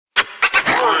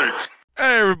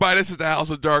Hey everybody, this is the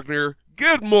House of Darkner.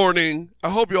 Good morning.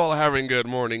 I hope you all are having a good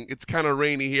morning. It's kind of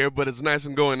rainy here, but it's nice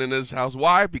and going in this house.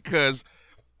 Why? Because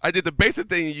I did the basic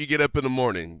thing you get up in the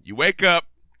morning. You wake up,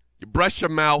 you brush your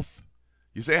mouth,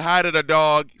 you say hi to the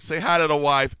dog, you say hi to the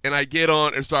wife, and I get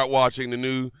on and start watching the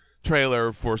new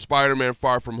trailer for Spider-Man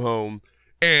Far From Home.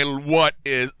 And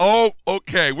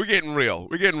okay, we're getting real.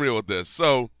 We're getting real with this.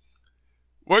 So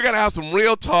we're going to have some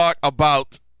real talk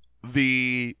about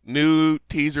the new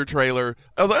teaser trailer.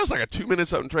 Although it was like a 2-minute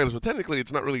something trailer, so technically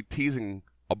it's not really teasing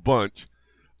a bunch.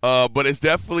 But it's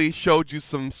definitely showed you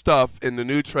some stuff in the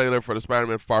new trailer for the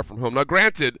Spider-Man Far From Home. Now,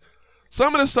 granted,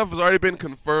 some of this stuff has already been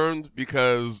confirmed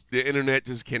because the internet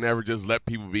just can never just let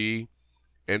people be.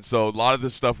 And so a lot of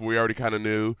this stuff we already kind of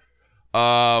knew.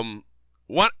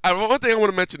 One thing I want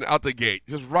to mention out the gate,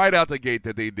 just right out the gate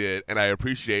that they did, and I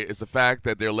appreciate, is the fact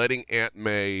that they're letting Aunt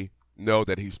May know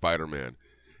that he's Spider-Man.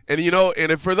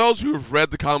 And, for those who have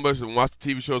read the comics and watched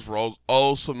the TV shows for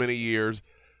so many years,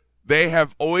 they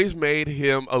have always made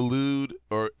him elude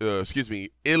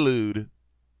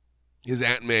his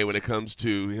Aunt May when it comes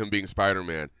to him being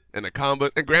Spider-Man. And the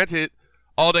comics, and granted,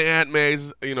 all the Aunt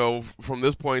Mays, from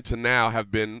this point to now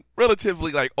have been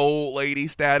relatively like old lady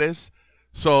status.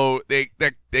 So they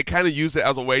kind of use it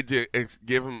as a way to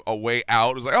give him a way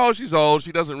out. It's like, oh, she's old,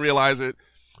 she doesn't realize it.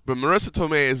 But Marissa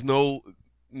Tomei is no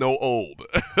old.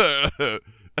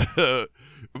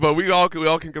 But we all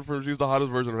can confirm she's the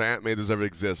hottest version of Aunt May that's ever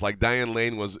exists. Like Diane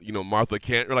Lane was, Martha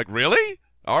Kent. You're like, really?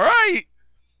 All right.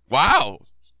 Wow.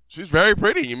 She's very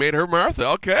pretty. You made her Martha.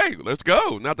 Okay, let's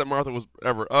go. Not that Martha was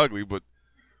ever ugly, but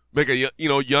make a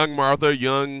young Martha,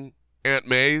 young Aunt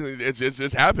May.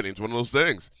 It's happening. It's one of those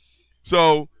things.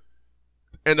 So,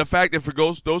 and the fact that for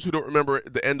those who don't remember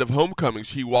the end of Homecoming,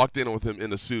 she walked in with him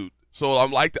in a suit. So I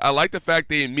like the fact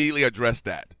they immediately addressed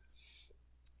that,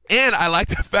 and I like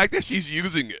the fact that she's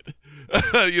using it.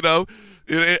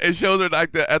 It shows her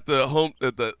like at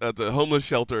the homeless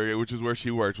shelter, which is where she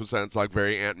works, which sounds like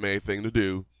very Aunt May thing to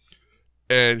do.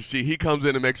 And he comes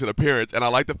in and makes an appearance, and I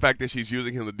like the fact that she's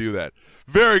using him to do that.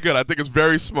 Very good. I think it's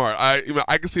very smart.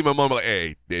 I can see my mom like,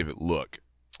 hey, David, look,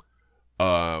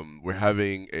 we're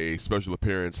having a special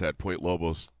appearance at Point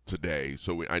Lobos today,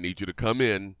 so I need you to come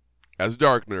in as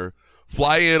Darkner,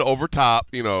 fly in over top,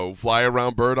 fly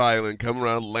around Bird Island, come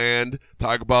around, land,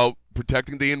 talk about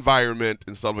protecting the environment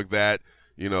and stuff like that.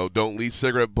 Don't leave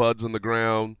cigarette butts on the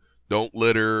ground, don't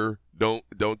litter, don't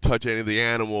touch any of the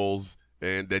animals,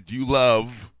 and that you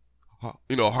love,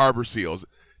 harbor seals.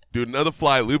 Do another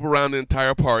fly, loop around the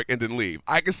entire park, and then leave.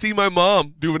 I can see my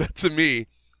mom doing that to me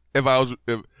if I was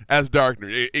as Darkner.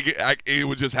 It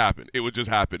would just happen. It would just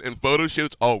happen. And photo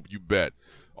shoots, oh, you bet.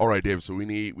 All right, David, so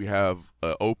we have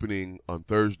an opening on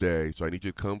Thursday, so I need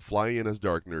you to come fly in as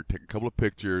Darkner, take a couple of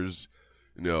pictures,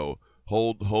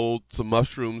 hold some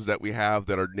mushrooms that we have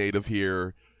that are native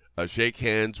here, shake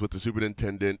hands with the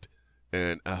superintendent,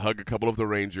 and hug a couple of the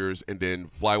rangers, and then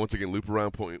fly once again, loop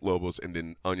around Point Lobos, and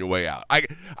then on your way out. I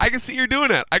can see you're doing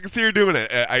that. I can see you're doing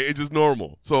it. It's just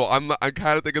normal. So I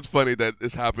kind of think it's funny that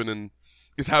it's happening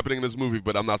in this movie,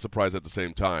 but I'm not surprised at the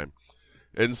same time.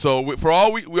 And so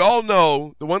we all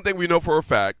know, the one thing we know for a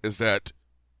fact is that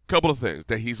a couple of things,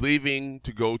 that he's leaving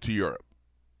to go to Europe.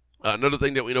 Another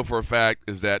thing that we know for a fact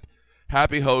is that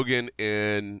Happy Hogan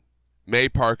and May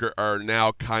Parker are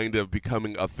now kind of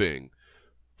becoming a thing.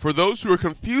 For those who are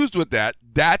confused with that,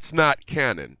 that's not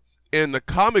canon. In the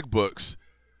comic books,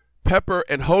 Pepper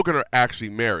and Hogan are actually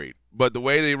married. But the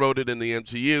way they wrote it in the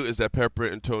MCU is that Pepper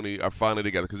and Tony are finally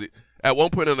together. Because at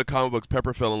one point in the comic books,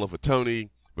 Pepper fell in love with Tony,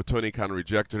 but Tony kind of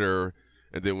rejected her.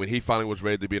 And then when he finally was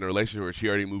ready to be in a relationship where she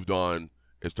already moved on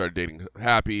and started dating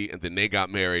Happy, and then they got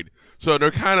married. So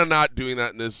they're kind of not doing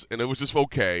that in this, and it was just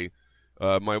okay.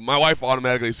 My wife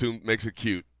automatically makes it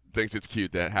cute, thinks it's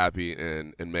cute that Happy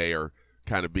and May are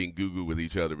kind of being goo-goo with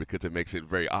each other because it makes it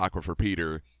very awkward for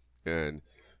Peter. And,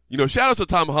 shout out to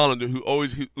Tom Holland,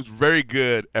 who's very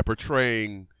good at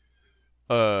portraying,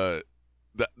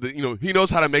 he knows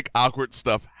how to make awkward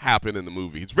stuff happen in the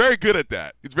movie. He's very good at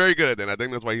that. And I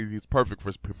think that's why he's perfect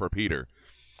for Peter.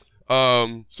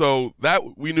 So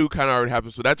that we knew kind of already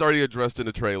happened. So that's already addressed in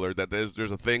the trailer, that there's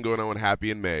a thing going on with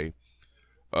Happy and May.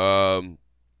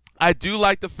 I do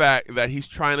like the fact that he's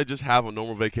trying to just have a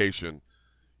normal vacation.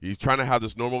 He's trying to have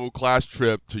this normal class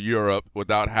trip to Europe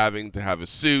without having to have a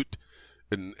suit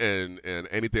and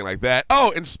anything like that.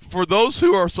 Oh, and for those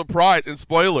who are surprised, and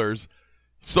spoilers,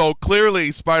 so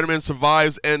clearly Spider-Man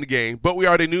survives Endgame, but we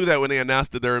already knew that when they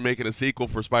announced that they were making a sequel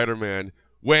for Spider-Man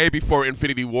way before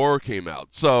Infinity War came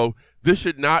out. So this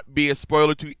should not be a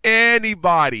spoiler to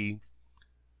anybody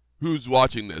who's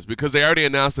watching this, because they already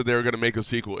announced that they were going to make a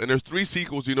sequel. And there's 3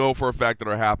 sequels you know for a fact that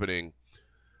are happening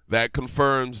that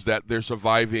confirms that they're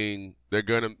surviving. They're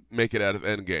going to make it out of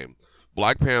Endgame.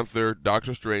 Black Panther,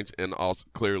 Doctor Strange, and also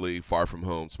clearly Far From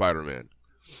Home, Spider-Man.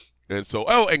 And so,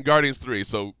 and Guardians 3.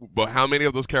 So, but how many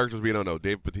of those characters we don't know.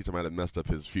 Dave Bautista might have messed up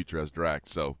his future as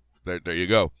Drax. So there you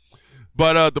go.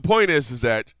 But the point is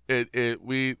that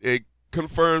it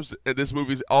confirms that this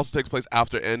movie also takes place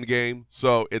after Endgame.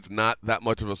 So it's not that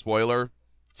much of a spoiler.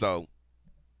 So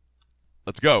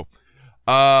let's go.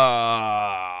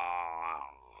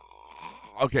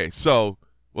 Okay. So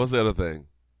what's the other thing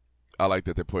I like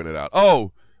that they pointed out?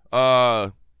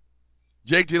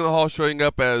 Jake Gyllenhaal showing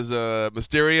up as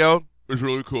Mysterio is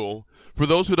really cool. For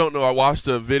those who don't know, I watched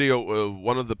a video of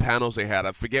one of the panels they had.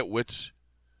 I forget which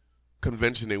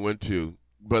convention they went to,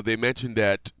 but they mentioned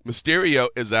that Mysterio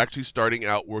is actually starting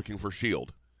out working for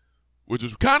S.H.I.E.L.D., which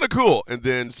is kind of cool. And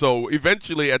then, so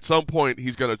eventually, at some point,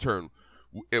 he's going to turn.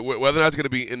 Whether or not it's going to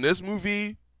be in this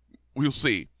movie, we'll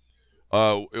see.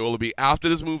 It will be after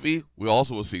this movie, we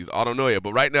also will see. I don't know yet.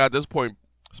 But right now, at this point,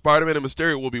 Spider-Man and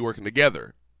Mysterio will be working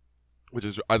together, which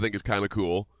is, I think, is kind of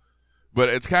cool. But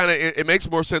it's kind of, it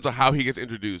makes more sense of how he gets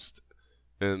introduced,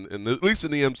 at least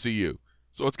in the MCU.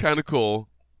 So it's kind of cool,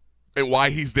 and why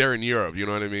he's there in Europe. You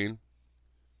know what I mean?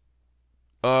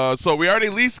 So we already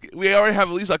have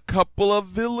at least a couple of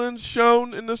villains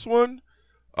shown in this one.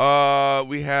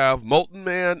 We have Molten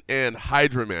Man and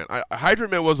Hydra Man. Hydra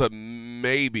Man was a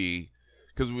maybe,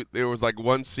 because there was like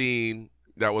one scene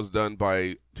that was done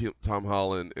by Tom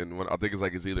Holland, and I think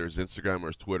it's either his Instagram or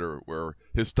his Twitter, where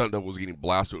his stunt double was getting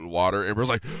blasted with water, and everyone's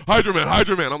like, Hydra Man,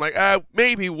 Hydra Man. I'm like,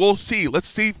 maybe, we'll see. Let's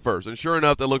see first. And sure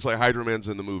enough, that looks like Hydra Man's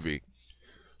in the movie.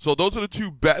 So those are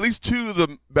at least 2 of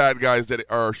the bad guys that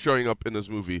are showing up in this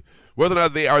movie. Whether or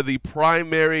not they are the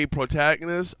primary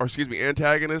antagonist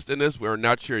in this, we're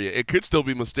not sure yet. It could still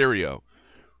be Mysterio.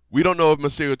 We don't know if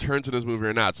Mysterio turns in this movie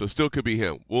or not, so it still could be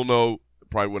him. We'll know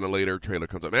probably when a later trailer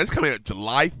comes up. Man, it's coming out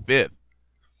July 5th.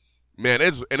 Man,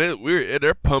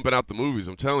 they're pumping out the movies.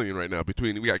 I'm telling you right now.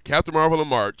 We got Captain Marvel in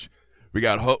March, we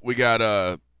got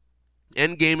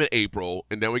Endgame in April,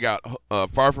 and then we got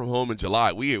Far From Home in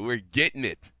July. We're getting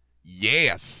it.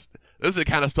 Yes, this is the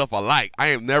kind of stuff I like. I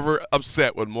am never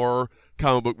upset with more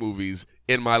comic book movies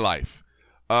in my life.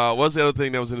 What's the other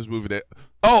thing that was in this movie?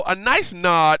 A nice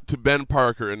nod to Ben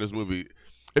Parker in this movie.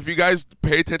 If you guys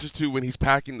pay attention to when he's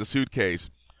packing the suitcase,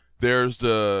 there's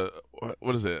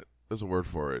what is it? There's a word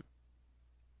for it.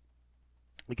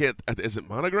 Is it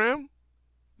monogram?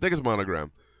 I think it's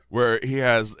monogram, where it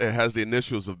has the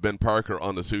initials of Ben Parker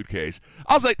on the suitcase.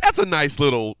 I was like, that's a nice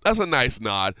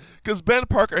nod, because Ben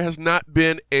Parker has not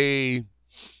been a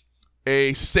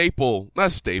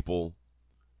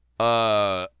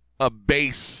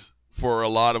base for a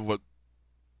lot of what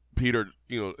Peter,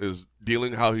 is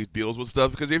dealing, how he deals with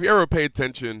stuff. Because if you ever pay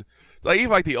attention, like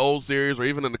even like the old series or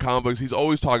even in the comic books, he's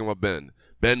always talking about Ben.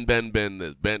 Ben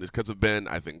is because of Ben.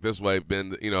 I think this way,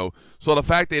 Ben. So the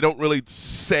fact they don't really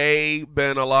say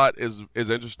Ben a lot is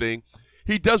interesting.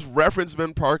 He does reference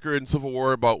Ben Parker in Civil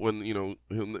War about when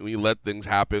when you let things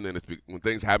happen, and when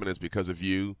things happen, it's because of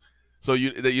you. So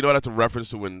that's a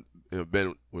reference to when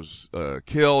Ben was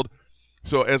killed.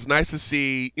 So it's nice to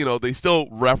see they still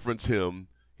reference him,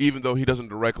 even though he doesn't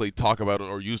directly talk about it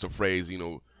or use the phrase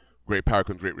great power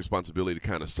comes great responsibility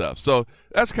kind of stuff. So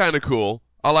that's kind of cool.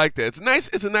 I like that. It's nice.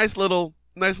 It's a nice little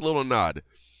nod.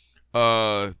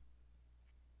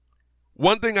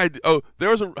 One thing I don't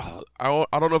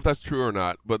know if that's true or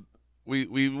not, but we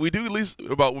do at least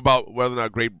about whether or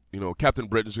not Captain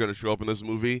Britain's going to show up in this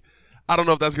movie. I don't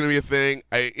know if that's going to be a thing.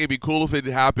 It'd be cool if it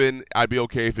happened. I'd be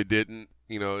okay if it didn't.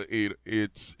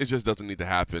 It just doesn't need to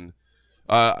happen.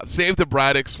 Save the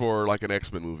Braddocks for like an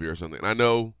X-Men movie or something. I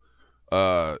know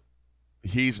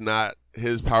he's not.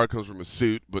 His power comes from his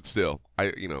suit, but still,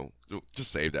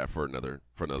 just save that for another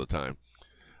time.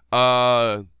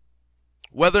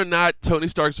 Whether or not Tony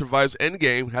Stark survives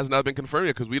Endgame has not been confirmed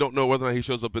yet, because we don't know whether or not he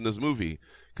shows up in this movie.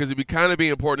 Because it'd be kind of be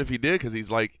important if he did, because he's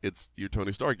like, you're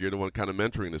Tony Stark, you're the one kind of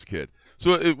mentoring this kid.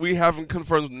 So we haven't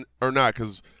confirmed or not,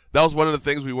 because that was one of the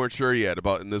things we weren't sure yet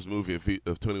about in this movie,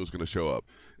 if Tony was going to show up.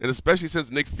 And especially since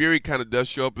Nick Fury kind of does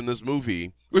show up in this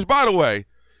movie, which, by the way,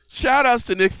 shout outs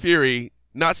to Nick Fury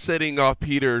not setting off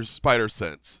Peter's spider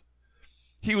sense.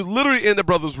 He was literally in the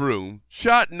brother's room,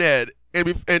 shot Ned,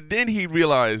 and then he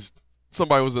realized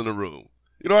somebody was in the room.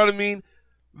 You know what I mean?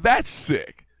 That's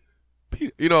sick.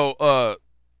 Nick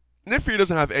Fury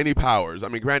doesn't have any powers. I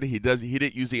mean, granted, he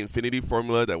didn't use the Infinity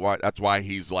Formula. That's why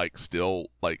he's like still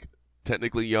like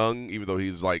technically young, even though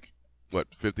he's like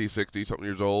 50, 60 something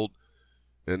years old.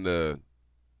 And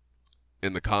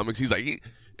in the comics. He's like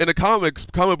in the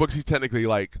comic books, he's technically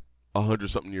like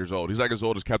 100-something years old. He's like as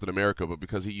old as Captain America, but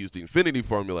because he used the Infinity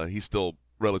Formula, he's still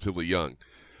relatively young.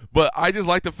 But I just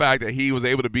like the fact that he was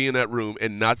able to be in that room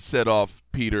and not set off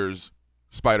Peter's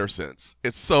spider sense.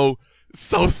 It's so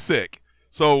sick.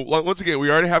 So once again,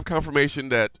 we already have confirmation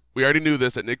that we already knew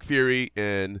this, that Nick Fury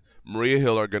and Maria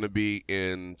Hill are going to be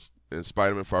in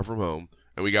Spider-Man: Far From Home,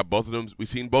 and we got both of them. We've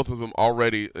seen both of them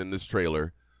already in this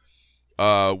trailer.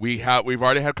 We've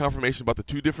already had confirmation about the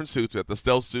two different suits, the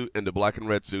stealth suit and the black and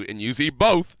red suit, and you see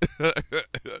both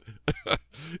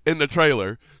in the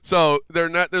trailer. So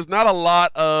there's not a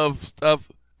lot of stuff.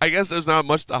 I guess there's not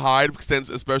much to hide, since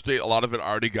especially a lot of it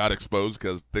already got exposed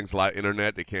because things like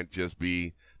internet, they can't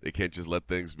just let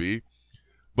things be.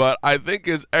 But I think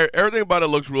everything about it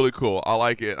looks really cool. I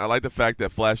like it. I like the fact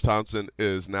that Flash Thompson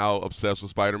is now obsessed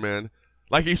with Spider-Man.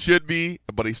 Like he should be,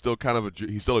 but he's still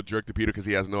he's still a jerk to Peter because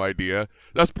he has no idea.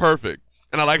 That's perfect.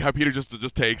 And I like how Peter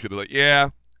just takes it. Like,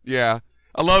 yeah.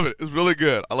 I love it. It's really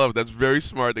good. I love it. That's very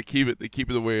smart. They keep it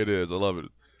the way it is. I love it.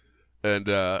 And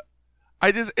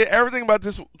everything about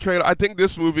this trailer, I think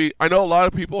this movie, I know a lot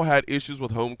of people had issues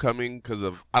with Homecoming because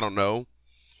of, I don't know.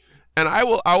 And I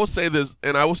will say this,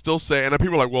 and I will still say, and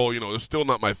people are like, well, it's still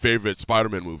not my favorite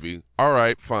Spider-Man movie. All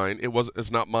right, fine.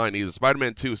 It's not mine either.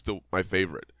 Spider-Man 2 is still my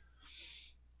favorite.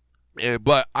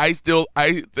 But I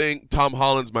think Tom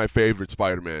Holland's my favorite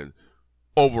Spider-Man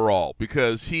overall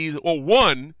because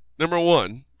number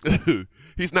one,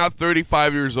 he's not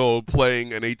 35 years old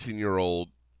playing an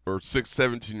 18-year-old or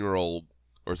 17-year-old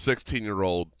or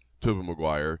 16-year-old Tobey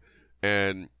Maguire,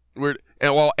 and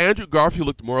while Andrew Garfield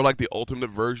looked more like the ultimate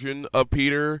version of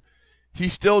Peter, he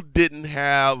still didn't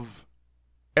have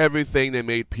everything that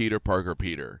made Peter Parker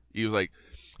Peter. He had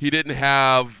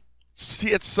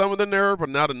some of the nerd, but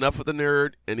not enough of the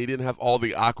nerd, and he didn't have all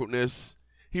the awkwardness.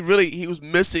 He was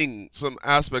missing some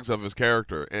aspects of his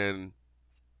character, and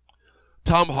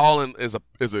Tom Holland is a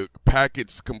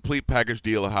complete package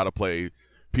deal of how to play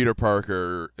Peter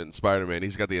Parker and Spider-Man.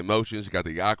 He's got the emotions, he's got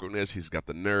the awkwardness, he's got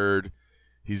the nerd.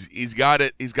 He's got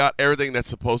it. He's got everything that's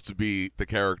supposed to be the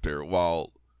character.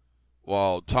 While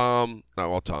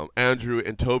Andrew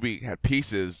and Toby had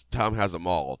pieces, Tom has them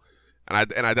all. And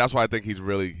that's why I think he's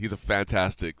a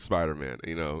fantastic Spider-Man,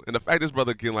 And the fact this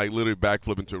brother can literally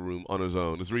backflip into a room on his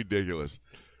own is ridiculous.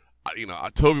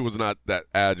 Toby was not that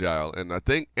agile, and I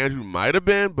think Andrew might have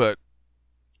been, but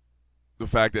the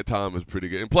fact that Tom is pretty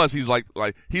good, and plus he's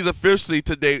he's officially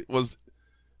to date is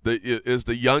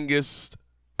the youngest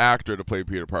actor to play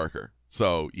Peter Parker.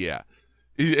 So yeah,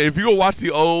 if you go watch the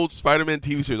old Spider-Man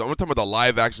TV series, I'm talking about the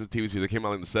live action TV series that came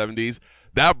out in the 70s.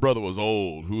 That brother was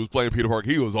old. Who was playing Peter Parker?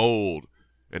 He was old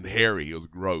and hairy. He was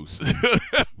gross.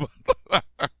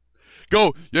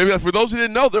 For those who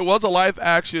didn't know, there was a live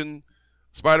action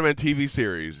Spider-Man TV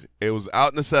series. It was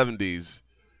out in the 70s,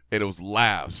 and it was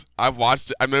laughs. I've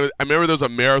watched it. I remember there was a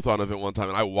marathon of it one time,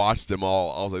 and I watched them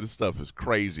all. I was like, this stuff is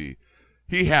crazy.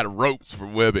 He had ropes for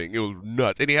webbing. It was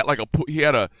nuts, and he had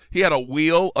a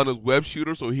wheel on his web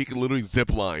shooter so he could literally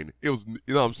zip line. It was,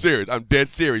 I'm serious. I'm dead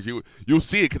serious. You'll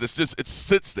see it because it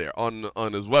sits there on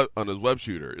his web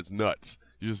shooter. It's nuts.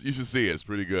 You should see it. It's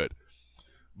pretty good.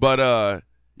 But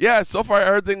yeah, so far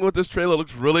everything with this trailer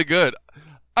looks really good.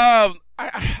 I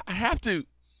have to.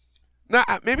 Now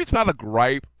maybe it's not a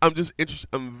gripe. I'm just interested.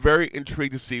 I'm very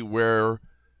intrigued to see where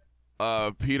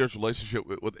Peter's relationship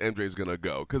with MJ is gonna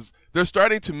go, because they're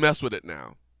starting to mess with it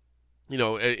now.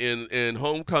 In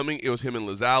Homecoming, it was him and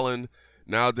Liz Allen.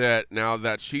 Now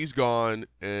that she's gone,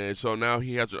 and so now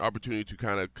he has an opportunity to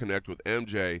kind of connect with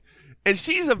MJ, and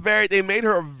they made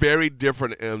her a very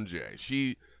different MJ.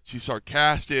 She's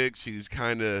sarcastic. She's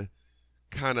kind of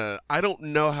I don't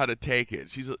know how to take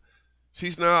it. She's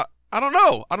not. I don't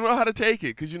know how to take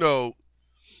it, because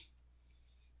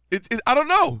I don't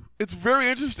know. It's very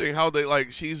interesting how they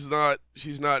she's not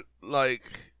not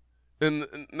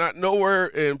nowhere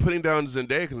in putting down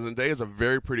Zendaya, because Zendaya is a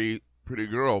very pretty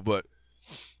girl, but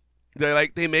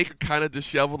they make her kind of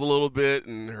disheveled a little bit,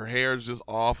 and her hair is just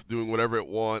off, doing whatever it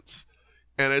wants,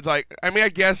 and it's I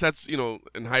guess that's in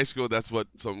high school that's what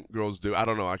some girls do. I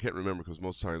don't know. I can't remember, because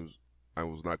most times I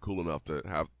was not cool enough to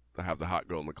have the hot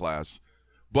girl in the class,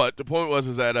 but the point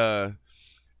is that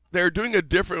they're doing a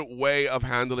different way of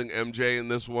handling MJ in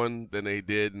this one than they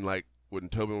did in when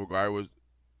Tobey Maguire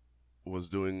was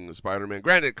doing Spider-Man.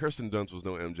 Granted, Kirsten Dunst was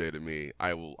no MJ to me.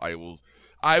 I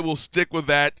will stick with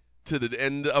that to the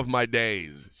end of my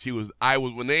days.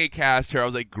 When they cast her, I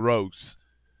was like, gross.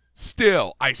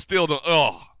 I still don't.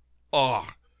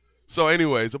 So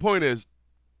anyways, the point is,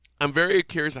 I'm very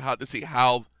curious to see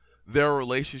how their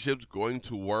relationship's going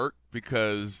to work,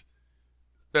 because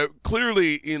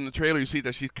clearly in the trailer you see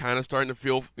that she's kind of starting to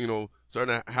feel,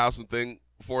 starting to have something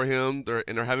for him.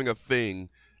 They're having a thing,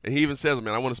 and he even says,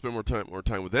 "Man, I want to spend more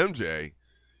time with MJ."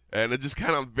 And it's just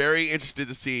kind of very interested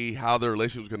to see how their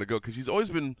relationship is going to go because she's always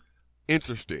been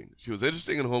interesting. She was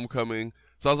interesting in Homecoming.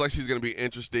 Sounds like she's going to be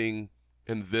interesting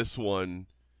in this one.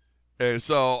 And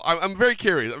so I'm very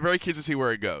curious. I'm very curious to see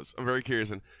where it goes. I'm very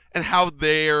curious and how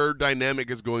their dynamic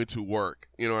is going to work.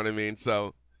 You know what I mean?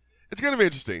 So it's going to be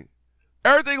interesting.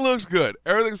 Everything looks good.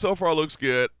 Everything so far looks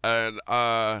good. And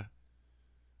I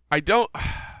want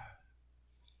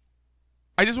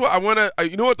to,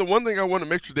 you know what, the one thing I want to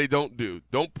make sure they don't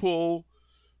pull,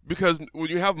 because when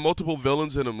you have multiple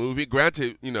villains in a movie,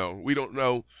 granted, we don't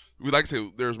know, like I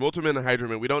say, there's multiple men in Hydra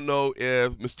Man. We don't know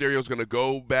if Mysterio's going to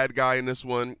go bad guy in this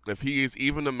one, if he is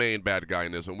even the main bad guy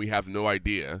in this one. We have no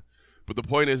idea. But the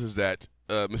point is that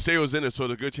Mysterio's in it, so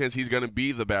there's a good chance he's going to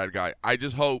be the bad guy. I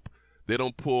just hope they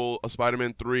don't pull a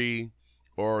Spider-Man 3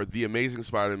 or The Amazing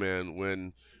Spider-Man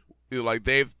when, like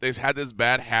they've had this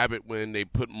bad habit when they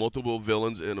put multiple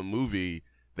villains in a movie,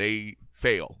 they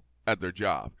fail at their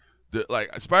job.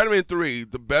 Like Spider-Man 3,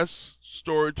 the best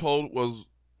story told was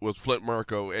Flint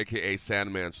Marko, aka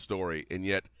Sandman's story, and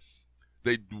yet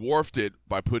they dwarfed it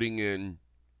by putting in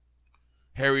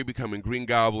Harry becoming Green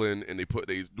Goblin, and they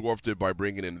dwarfed it by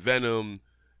bringing in Venom,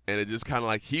 and it just kind of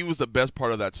like he was the best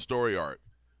part of that story arc,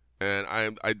 and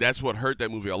I that's what hurt that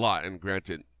movie a lot. And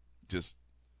granted, just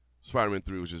Spider-Man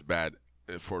 3 was just bad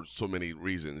for so many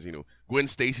reasons. Gwen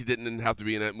Stacy didn't have to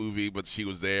be in that movie, but she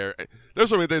was there. There's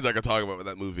so many things I could talk about with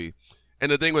that movie.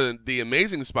 And the thing with The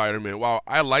Amazing Spider-Man, while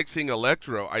I like seeing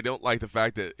Electro, I don't like the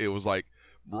fact that it was like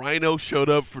Rhino showed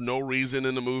up for no reason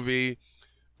in the movie.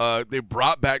 They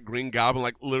brought back Green Goblin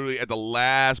like literally at the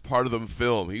last part of the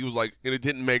film. He was like, and it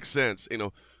didn't make sense.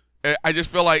 I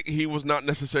just feel like he was not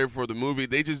necessary for the movie.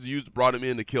 They just brought him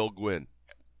in to kill Gwen.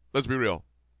 Let's be real.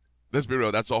 That's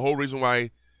the whole reason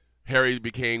why Harry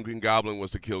became Green Goblin,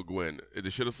 was to kill Gwen. They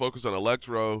should have focused on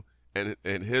Electro and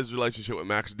his relationship with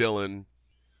Max Dillon.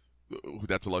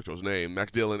 That's Electro's name.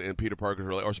 Max Dillon and Peter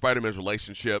Parker's or Spider-Man's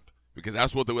relationship, because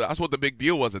that's what the big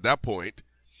deal was at that point.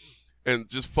 And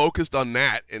just focused on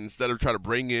that instead of trying to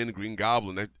bring in Green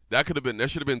Goblin. That should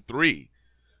have been 3.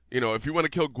 If you want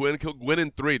to kill Gwen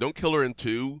in 3. Don't kill her in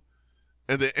 2.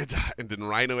 And then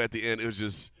Rhino at the end. It was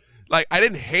just like, I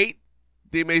didn't hate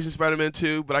The Amazing Spider-Man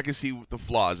 2, but I can see the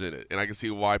flaws in it, and I can see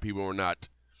why people were not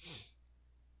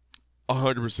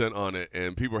 100% on it,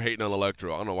 and people are hating on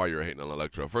Electro. I don't know why you're hating on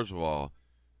Electro. First of all,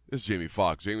 it's Jamie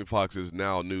Foxx. Jamie Foxx is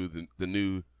now the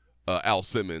new Al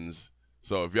Simmons,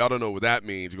 so if y'all don't know what that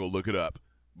means, you go look it up,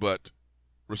 but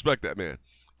respect that man.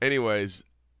 Anyways,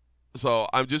 so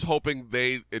I'm just hoping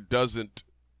it doesn't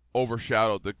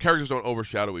overshadow, the characters don't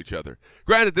overshadow each other.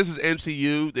 Granted, this is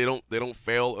MCU. They don't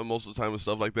fail most of the time with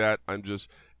stuff like that.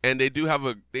 And they do have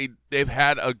they've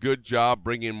had a good job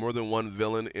bringing more than one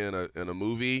villain in a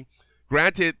movie.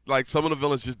 Granted, like some of the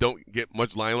villains just don't get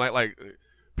much limelight. Like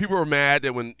people were mad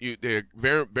that when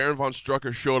Baron von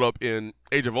Strucker showed up in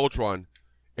Age of Ultron,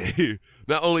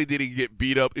 not only did he get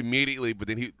beat up immediately, but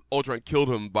then Ultron killed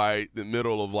him by the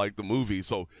middle of like the movie.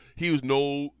 So he was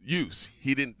no use.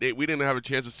 We didn't have a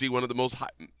chance to see one of the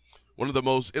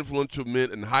most influential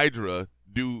men in Hydra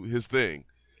do his thing.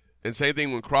 And same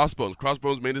thing with Crossbones.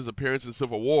 Crossbones made his appearance in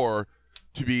Civil War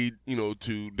to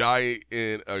die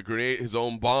in a grenade, his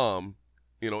own bomb.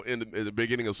 In the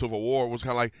beginning of Civil War, was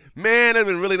kind of like, man, it'd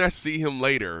been really nice to see him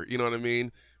later. You know what I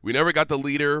mean? We never got the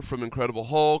leader from Incredible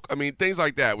Hulk. I mean, things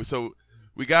like that.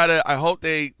 I hope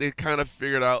they kind of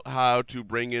figured out how to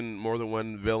bring in more than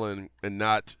one villain and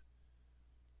don't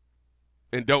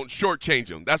shortchange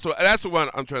them. That's the one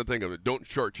I'm trying to think of. Don't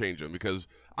shortchange them, because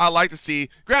I like to see,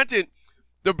 granted,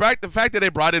 the fact that they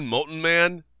brought in Molten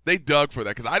Man, they dug for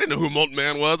that, because I didn't know who Molten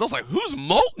Man was. I was like, who's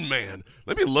Molten Man?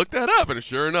 Let me look that up. And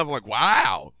sure enough, I'm like,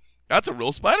 wow, that's a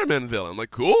real Spider-Man villain. I'm like,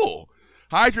 cool.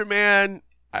 Hydra Man,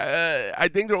 I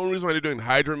think the only reason why they're doing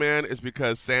Hydra Man is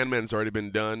because Sandman's already been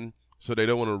done, so they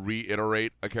don't want to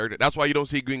reiterate a character. That's why you don't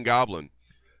see Green Goblin.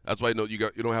 That's why you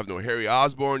don't have no Harry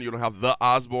Osborn. You don't have the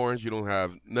Osborns. You don't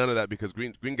have none of that, because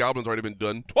Green Goblin's already been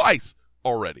done twice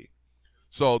already.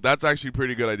 So that's actually a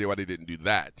pretty good idea why they didn't do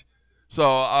that. So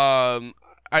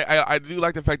I do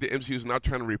like the fact that MCU is not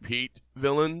trying to repeat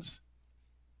villains,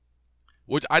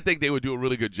 which I think they would do a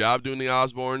really good job doing the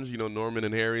Osborns, Norman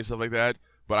and Harry and stuff like that.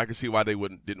 But I can see why they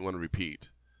didn't want to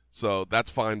repeat. So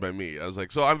that's fine by me. I was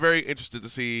like, so I'm very interested to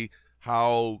see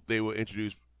how they will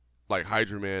introduce like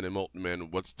Hydra Man and Molten Man.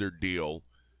 What's their deal?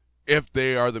 If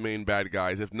they are the main bad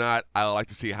guys. If not, I like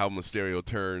to see how Mysterio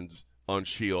turns on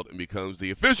S.H.I.E.L.D. and becomes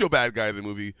the official bad guy in the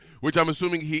movie, which I'm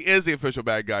assuming he is the official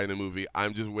bad guy in the movie.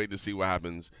 I'm just waiting to see what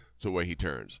happens to where he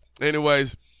turns.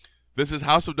 Anyways, this is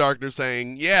House of Darkness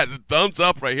saying, yeah, the thumbs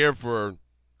up right here for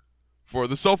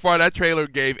the so far. That trailer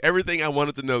gave everything I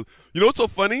wanted to know. You know what's so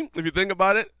funny? If you think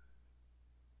about it,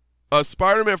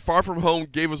 Spider-Man Far From Home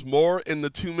gave us more in the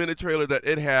 2-minute trailer that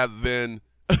it had than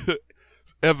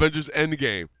Avengers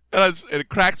Endgame. And it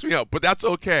cracks me up, but that's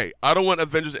okay. I don't want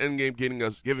Avengers Endgame giving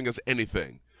us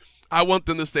anything. I want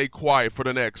them to stay quiet for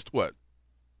the next,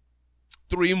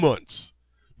 3 months.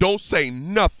 Don't say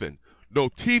nothing. No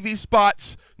TV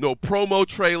spots, no promo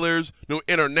trailers, no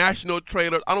international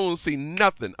trailers. I don't want to see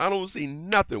nothing. I don't want to see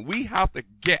nothing. We have to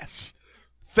guess.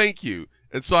 Thank you.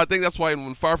 And so I think that's why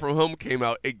when Far From Home came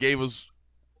out, it gave us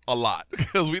a lot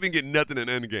because we didn't get nothing in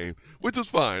Endgame, which is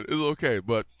fine. It's okay.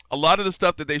 But a lot of the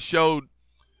stuff that they showed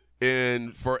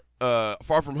for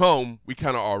Far From Home, we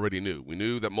kind of already knew. We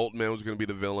knew that Molten Man was going to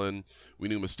be the villain. We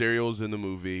knew Mysterio was in the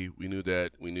movie. We knew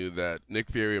that Nick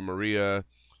Fury and Maria.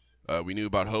 We knew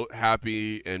about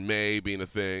Happy and May being a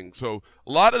thing. So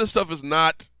a lot of the stuff is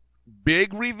not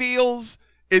big reveals.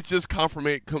 It's just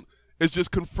it's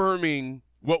just confirming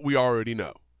what we already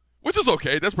know, which is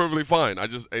okay. That's perfectly fine. I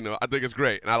think it's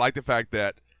great, and I like the fact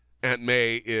that Aunt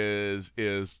May is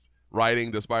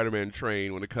riding the Spider-Man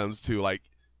train when it comes to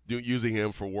using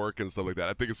him for work and stuff like that.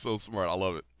 I think it's so smart. I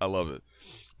love it.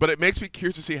 But it makes me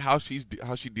curious to see how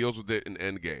she deals with it in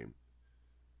Endgame.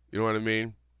 You know what I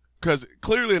mean? Because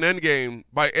clearly in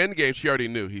by Endgame, she already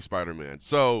knew he's Spider-Man.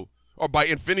 So, or by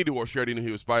Infinity War, she already knew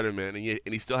he was Spider-Man, and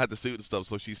he still had the suit and stuff.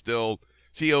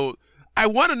 So I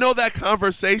want to know that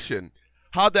conversation,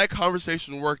 how that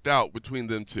conversation worked out between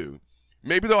them two.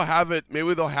 Maybe they'll have it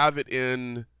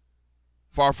in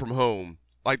Far From Home,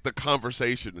 like the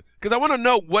conversation, because I want to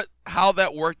know how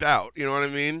that worked out. You know what I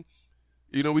mean?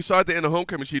 You know, we saw at the end of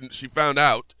Homecoming, she found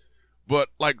out. But,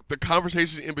 the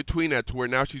conversation in between that to where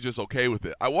now she's just okay with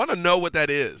it. I want to know what that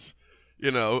is,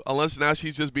 unless now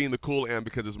she's just being the cool Aunt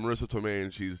because it's Marissa Tomei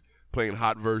and she's playing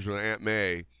hot version of Aunt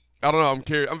May. I don't know. I'm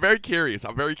curious. I'm very curious.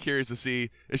 I'm very curious to see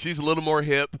if she's a little more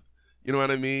hip, you know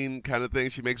what I mean, kind of thing.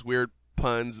 She makes weird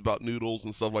puns about noodles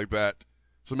and stuff like that.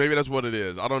 So maybe that's what it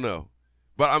is. I don't know.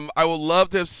 But I would love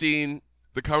to have seen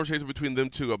the conversation between them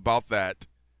two about that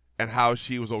and how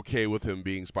she was okay with him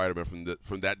being Spider-Man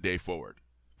from that day forward.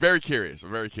 Very curious.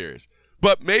 I'm very curious.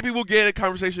 But maybe we'll get a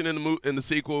conversation in the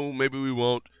sequel. Maybe we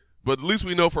won't. But at least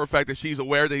we know for a fact that she's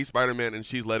aware that he's Spider-Man and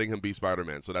she's letting him be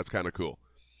Spider-Man. So that's kind of cool.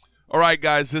 All right,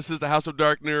 guys. This is the House of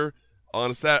Darkness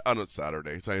on a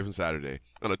Saturday. It's not even Saturday.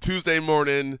 On a Tuesday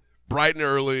morning, bright and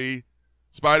early.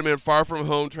 Spider-Man Far From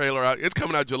Home trailer out. It's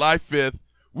coming out July 5th.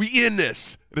 We in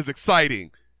this. It is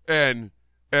exciting. And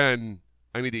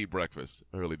I need to eat breakfast.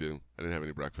 I really do. I didn't have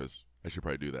any breakfast. I should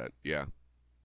probably do that. Yeah.